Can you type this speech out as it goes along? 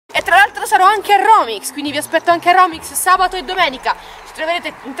tra l'altro sarò anche a Romix, quindi vi aspetto anche a Romix sabato e domenica. Ci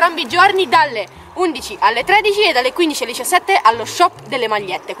troverete entrambi i giorni dalle 11 alle 13 e dalle 15 alle 17 allo shop delle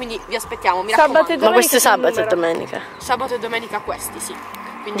magliette, quindi vi aspettiamo, mi raccomando. Ma questo è sabato e domenica? Sabato e domenica questi, sì.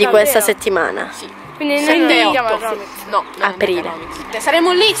 Quindi di questa settimana? Sì. Quindi noi non andiamo a Romix. No, aprile.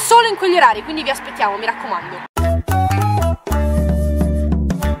 Saremo lì solo in quegli orari, quindi vi aspettiamo, mi raccomando.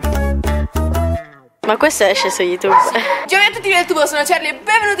 Ma questo esce su YouTube? Sì. Ciao a tutti di YouTube, sono Charlie e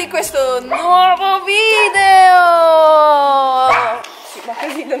benvenuti in questo nuovo video. Sì, ma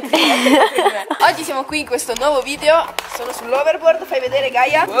così non ti Oggi siamo qui in questo nuovo video. Sono sull'hoverboard, fai vedere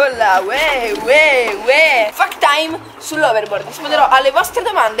Gaia. Olla, Fact time sull'hoverboard. Risponderò alle vostre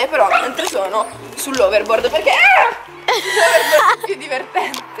domande, però mentre sono sull'hoverboard, perché l'hoverboard è più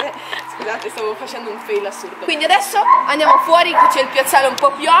divertente. Scusate, stavo facendo un fail assurdo. Quindi adesso andiamo fuori, qui c'è il piazzale un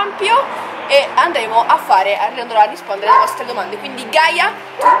po' più ampio e andremo a rispondere alle vostre domande. Quindi Gaia,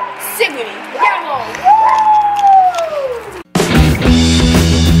 tu seguimi. Andiamo!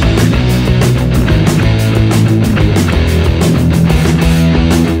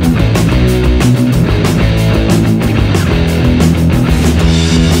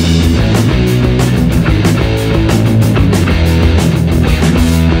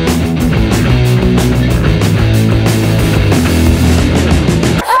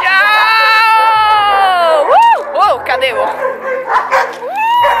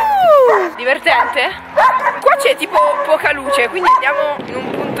 Divertente? Qua c'è tipo poca luce, quindi andiamo in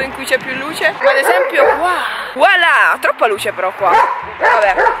un punto in cui c'è più luce. Ma ad esempio voilà, troppa luce però qua.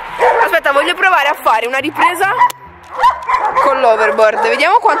 Vabbè, aspetta, voglio provare a fare una ripresa con l'hoverboard.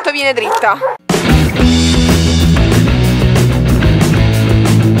 Vediamo quanto viene dritta.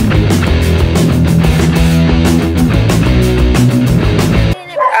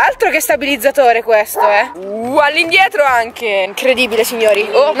 Altro che stabilizzatore questo, all'indietro anche. Incredibile, signori.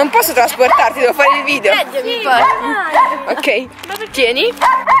 Oh, non posso trasportarti, devo fare il video. Ok, tieni.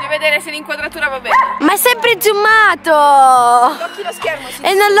 Devi vedere se l'inquadratura va bene. Ma è sempre zoomato. Tocchi lo schermo.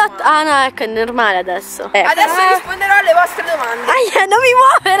 E non l'ho... Ah no, ecco, è normale adesso. Adesso risponderò alle vostre domande. Aia, non mi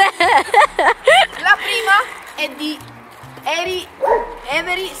muovere. La prima è di Every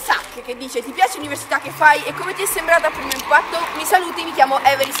Sack, che dice: ti piace l'università che fai e come ti è sembrata a primo impatto? Mi saluti, mi chiamo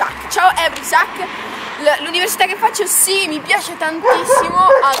Every Sack. Ciao Every Sack. L'università che faccio sì, mi piace tantissimo,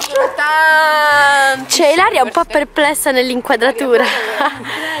 adoro tanto. Cioè Ilaria è un po' perplessa nell'inquadratura.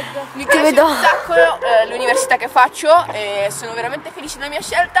 Mi piace un sacco l'università che faccio e sono veramente felice della mia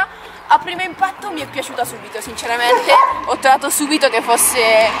scelta. A primo impatto mi è piaciuta subito, sinceramente. Ho trovato subito che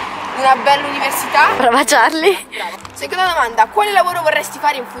fosse una bella università. Brava Charlie. Bravo. Seconda domanda: quale lavoro vorresti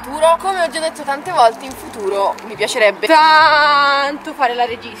fare in futuro? Come ho già detto tante volte, in futuro mi piacerebbe tanto fare la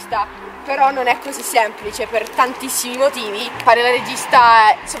regista, però non è così semplice per tantissimi motivi. Fare la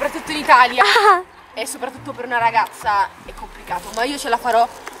regista, soprattutto in Italia, e soprattutto per una ragazza, è complicato, ma io ce la farò.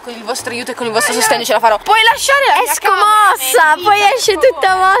 Con il vostro aiuto e con il vostro sostegno ce la farò. Puoi lasciare la mia scomossa, poi esce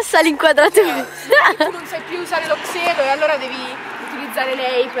tutta mossa l'inquadratura. Tu non sai più usare lo xedo e allora devi utilizzare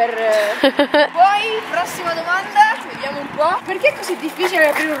lei per... Poi, prossima domanda, vediamo un po'. Perché è così difficile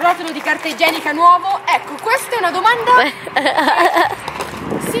aprire un rotolo di carta igienica nuovo? Ecco, questa è una domanda che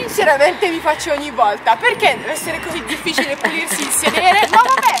sinceramente mi faccio ogni volta. Perché deve essere così difficile pulirsi il sedere? Ma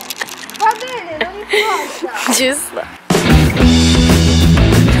vabbè, va bene, non importa. Giusto.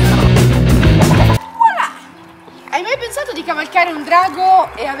 Hai mai pensato di cavalcare un drago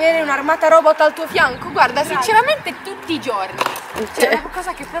e avere un'armata robot al tuo fianco? Guarda, sinceramente tutti i giorni. Cioè, è una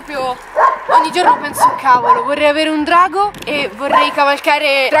cosa che proprio ogni giorno penso: cavolo, vorrei avere un drago e vorrei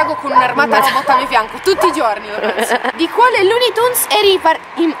cavalcare il drago con un'armata robot al mio fianco. Tutti i giorni lo penso. Di quale Looney Tunes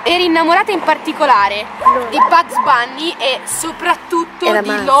eri innamorata in particolare? Di Bugs Bunny e soprattutto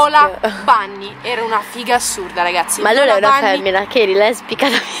di Lola Bunny. Era una figa assurda, ragazzi. Ma Lola è una femmina, che eri lesbica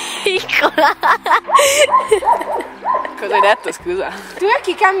da piccola. Cosa hai detto, scusa? I tuoi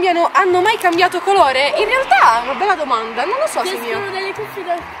occhi hanno mai cambiato colore? In realtà è una bella domanda, non lo so se sono delle cuffie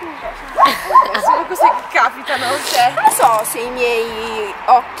dal culo. Sono cose che capitano, cioè. Non so se i miei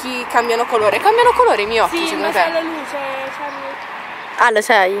occhi cambiano colore. Cambiano colore i miei occhi, secondo te? Sì, ma la luce, Charlie. Ah, lo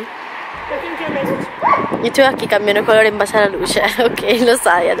sai? Perché anche a me I tuoi occhi cambiano colore in base alla luce. Ok, lo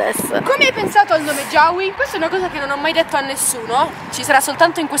sai adesso. Come hai pensato al nome Joey? Questa è una cosa che non ho mai detto a nessuno. Ci sarà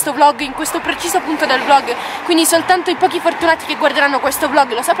soltanto in questo vlog, in questo preciso punto del vlog. Quindi soltanto i pochi fortunati che guarderanno questo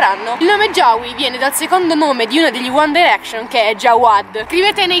vlog lo sapranno. Il nome Joey viene dal secondo nome di uno degli One Direction, che è Jawad.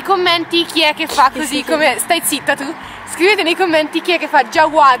 Scrivete nei commenti chi è che fa così come... Stai zitta tu. Scrivete nei commenti chi è che fa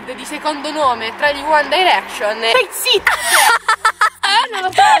Jawad di secondo nome tra gli One Direction. Stai zitta! Non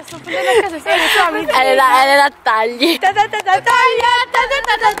lo so, sto prendendo a casa, sai, È la tagli.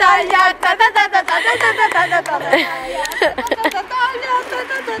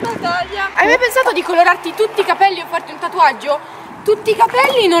 Hai mai pensato di colorarti tutti i capelli o farti un tatuaggio? Tutti i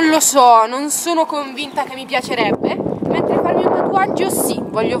capelli non lo so, non sono convinta che mi piacerebbe. Mentre farmi un tatuaggio sì,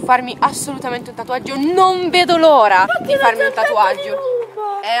 voglio farmi assolutamente un tatuaggio, non vedo l'ora di farmi un tatuaggio.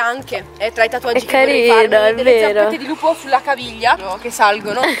 È tra i tatuaggi È che vorrei carino, farmi, è delle vero. zampette di lupo sulla caviglia che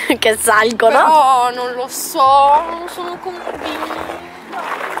salgono. Che salgono. Però non lo so, non sono convinta.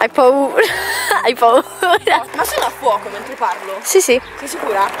 Hai paura. Hai paura. Ma sono a fuoco mentre parlo? Sì, sì. Sei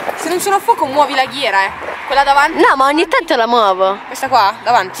sicura? Se non sono a fuoco muovi la ghiera, Quella davanti? No, ma ogni tanto la muovo. Questa qua?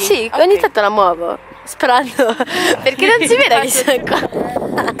 Davanti? Sì, Ok. ogni tanto la muovo. Sperando. Perché non si vede che sono qua.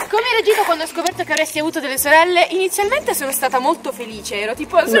 Come hai reagito quando ho scoperto che avresti avuto delle sorelle? Inizialmente sono stata molto felice, ero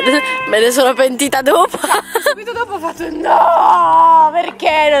tipo Me ne sono pentita dopo. subito dopo ho fatto no,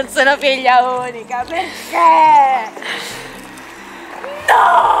 perché non sono figlia unica? Perché?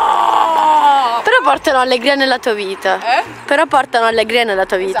 No! Però portano allegria nella tua vita. Però portano allegria nella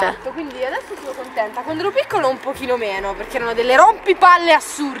tua vita. Esatto, quindi adesso sono contenta. Quando ero piccolo un pochino meno, perché erano delle rompipalle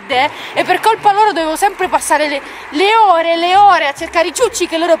assurde e per colpa loro dovevo sempre passare le ore a cercare i ciucci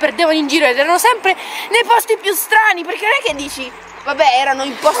che loro perdevano in giro ed erano sempre nei posti più strani, perché non è che dici vabbè, erano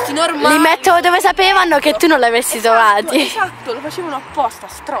in posti normali. Li metto dove sapevano che tu non li avessi trovati. Esatto, lo facevano apposta,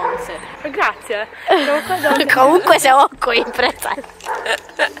 stronze. Grazie. Comunque siamo qui presa.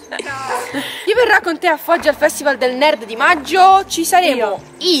 Io verrò con te a Foggia al Festival del Nerd di maggio. Ci saremo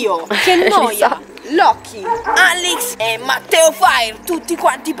io, che noia, Loki, Alex e Matteo Fire, tutti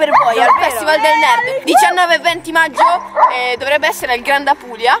quanti per voi al Festival del Nerd 19 e 20 maggio. Dovrebbe essere al Grande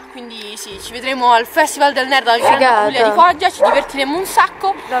Apulia, quindi sì, ci vedremo al Festival del Nerd al Grande Apulia di Foggia. Ci divertiremo un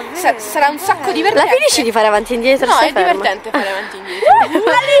sacco. Sarà un sacco divertente. La finisci di fare avanti e indietro? No, stai è ferma. divertente fare avanti e indietro.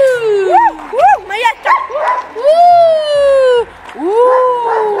 Maietta!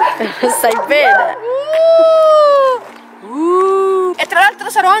 Stai bene. E tra l'altro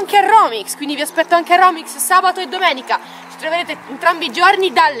sarò anche a Romix, quindi vi aspetto anche a Romix sabato e domenica. Ci troverete entrambi i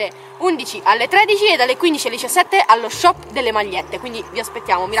giorni dalle 11 alle 13 e dalle 15 alle 17 allo shop delle magliette. Quindi vi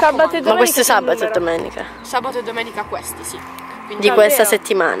aspettiamo, mi raccomando. Sabato e Ma questo è domenica sabato e domenica Sabato e domenica questi, sì. Quindi di questa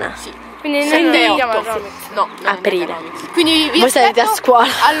settimana. sì. Quindi noi 7 non e andiamo a 8. Romix. No, non Aprile. andiamo a Romix. Quindi vi Voi sarete aspetto a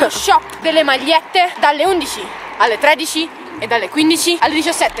scuola. allo shop delle magliette dalle 11 alle 13 e dalle 15 alle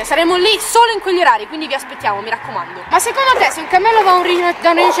 17. Saremo lì solo in quegli orari, quindi vi aspettiamo, mi raccomando. Ma secondo te, se un cammello va da un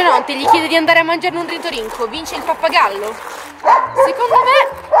rinoceronte e gli chiede di andare a mangiare un ritorinco, vince il pappagallo? Secondo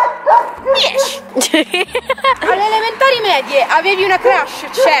me 10. Alle elementari medie avevi una crush?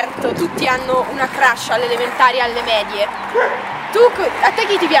 Certo, tutti hanno una crush alle elementari e alle medie. A te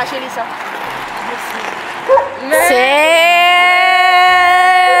chi ti piace, Elisa? Sì,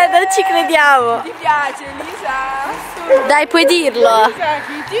 non ci crediamo. Ti piace, Elisa? Dai, puoi dirlo. Elisa,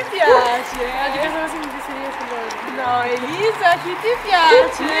 chi ti piace? No, Elisa, chi ti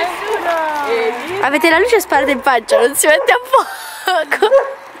piace? Nessuno. Elisa. Avete la luce sparata in faccia, non si mette a fuoco.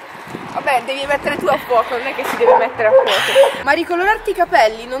 Vabbè, devi mettere tu a fuoco, non è che si deve mettere a fuoco. Ma ricolorarti i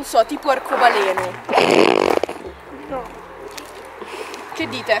capelli, non so, tipo arcobaleno. No. Che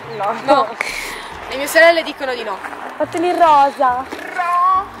dite? No. Le mie sorelle dicono di no. Fateli rosa.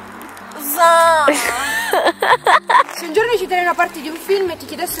 Rosa. Se un giorno citerei una parte di un film e ti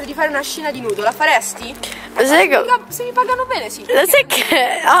chiedessero di fare una scena di nudo, la faresti? Sai che... Se mi pagano bene, sì. Lo sai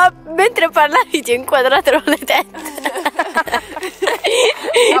che mentre parlavi ti ho inquadrato le tette.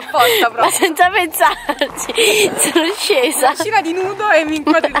 Apposta proprio. Ma senza pensarci, sono scesa. Una scena di nudo e mi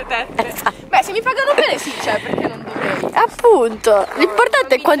inquadri le tette. Beh, se mi pagano bene sì, cioè, perché non dovrei? Appunto,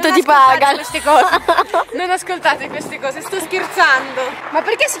 l'importante è quanto ti pagano. Queste cose. Non ascoltate queste cose, sto scherzando. Ma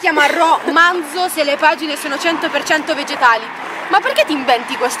perché si chiama romanzo se le pagine sono 100% vegetali? Ma perché ti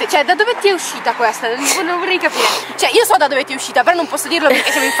inventi queste? Cioè, da dove ti è uscita questa? Non vorrei capire. Cioè, io so da dove ti è uscita, però non posso dirlo perché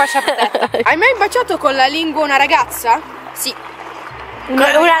siamo in fascia protetta. Hai mai baciato con la lingua una ragazza? Sì.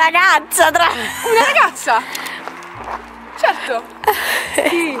 Una ragazza tra... Una ragazza? Certo.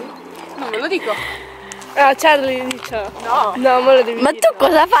 Sì. Non me lo dico. Ah, Charlie dice. No. No, me lo devi Ma dire. tu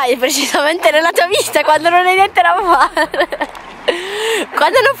cosa fai precisamente nella tua vita quando non hai niente da fare?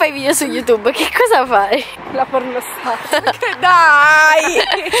 Quando non fai video su YouTube, che cosa fai? La pornostar. Dai!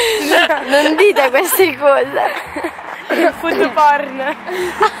 Non dite queste cose. Food porn.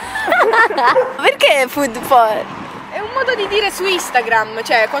 Perché food porn? È un modo di dire su Instagram,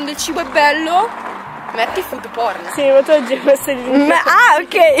 cioè quando il cibo è bello Metti food porn. Sì, ma tu oggi hai messo il Ah,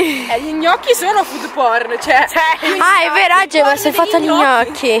 ok. Gli gnocchi sono food porn, cioè. Ah, è vero, oggi hai messo il fatto agli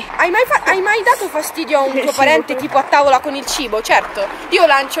gnocchi. Hai mai dato fastidio a un tuo parente tipo a tavola con il cibo? Certo. Io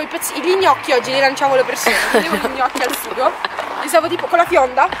lancio gli gnocchi oggi, li lanciavo le persone. Prendevo gli gnocchi al sugo. Li stavo tipo con la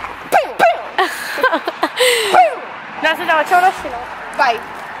fionda. No, aspetta, facciamo una scena. Vai.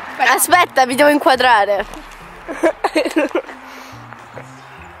 Aspetta, vi devo inquadrare.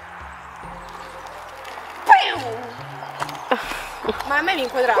 Ma a me mi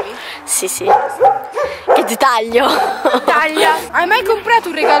inquadravi? Sì, sì. Che ti taglio. Taglia. Hai mai comprato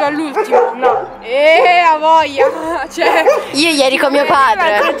un regalo all'ultimo? No. A voglia. Cioè. Io ieri con mio L'altro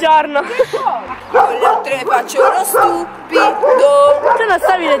padre. giorno. Con le altre faccio lo stupido. Tu non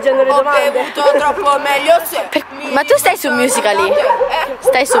stavi leggendo le Ho domande? bevuto troppo meglio se. Ma tu stai su Musical.ly?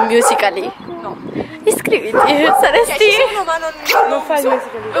 Stai su Musical.ly? No. Iscriviti, Cioè, saresti. ci sono, ma non fai uso.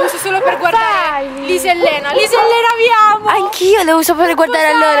 Musical.ly. Lo uso solo per guardare Fai. Lisa e Lena. Lisa e Lena vi amo. Anch'io le uso per guardare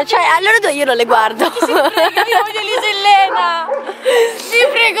a loro. Cioè, a loro due io non le guardo. Io voglio Lisa e Lena. Vi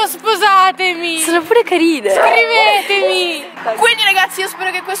prego, sposatemi. Sono pure carine. Iscrivetemi. Quindi ragazzi, io spero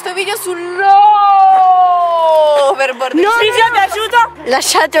che questo video sull'overboard Vi sia piaciuto?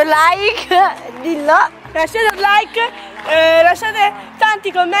 Lasciate un like. Dillo. Lasciate un like, lasciate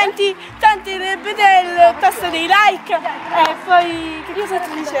tanti commenti, tanti ripete il tasto dei like e poi che cosa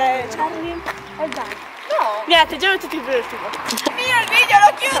ti dice Charlie? E dai. No. Niente, già tutti per ultimo. Io il video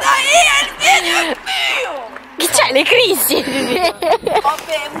lo chiudo io, il video è mio. Che c'è le crisi? Ho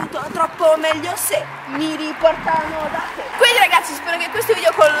bevuto troppo meglio se mi riportano da te. Quindi ragazzi, spero che questo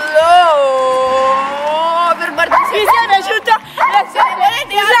video con l'overboard Vi sia piaciuto? Se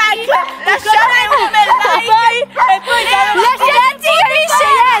volete like, lasciate un bel like E poi Non si capisce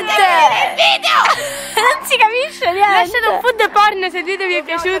niente. il video. Non si capisce niente. lasciate un food porn se il video vi è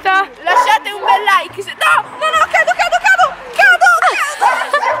piaciuto. Lasciate un bel like se... No, cado.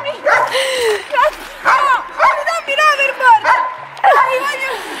 Dammi l'overboard.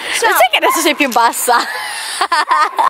 Lo sai che adesso sei più bassa?